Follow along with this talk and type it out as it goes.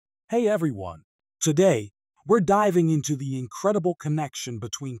Hey everyone! Today, we're diving into the incredible connection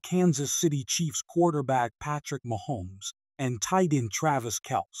between Kansas City Chiefs quarterback Patrick Mahomes and tight end Travis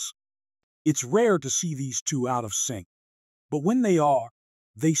Kelce. It's rare to see these two out of sync, but when they are,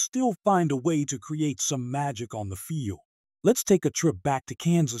 they still find a way to create some magic on the field. Let's take a trip back to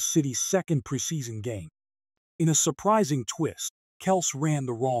Kansas City's second preseason game. In a surprising twist, Kelce ran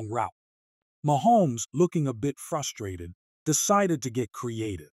the wrong route. Mahomes, looking a bit frustrated, decided to get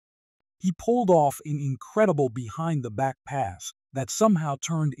creative. He pulled off an incredible behind-the-back pass that somehow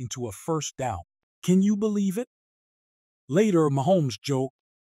turned into a first down. Can you believe it? Later, Mahomes joked,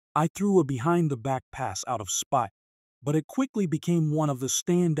 "I threw a behind-the-back pass out of spite," but it quickly became one of the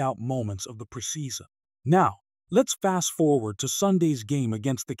standout moments of the preseason. Now, let's fast forward to Sunday's game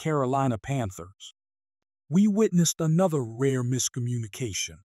against the Carolina Panthers. We witnessed another rare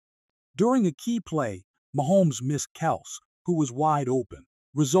miscommunication. During a key play, Mahomes missed Kelce, who was wide open,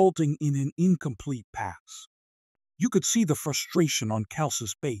 resulting in an incomplete pass. You could see the frustration on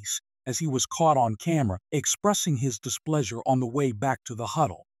Kelce's face as he was caught on camera expressing his displeasure on the way back to the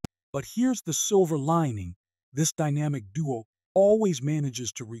huddle. But here's the silver lining: this dynamic duo always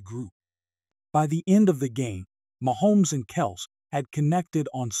manages to regroup. By the end of the game, Mahomes and Kelce had connected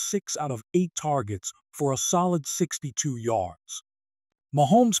on 6 out of 8 targets for a solid 62 yards.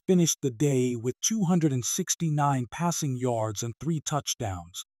 Mahomes finished the day with 269 passing yards and 3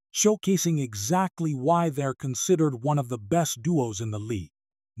 touchdowns, showcasing exactly why they're considered one of the best duos in the league.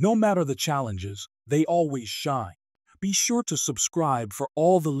 No matter the challenges, they always shine. Be sure to subscribe for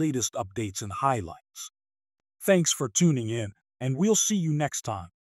all the latest updates and highlights. Thanks for tuning in, and we'll see you next time.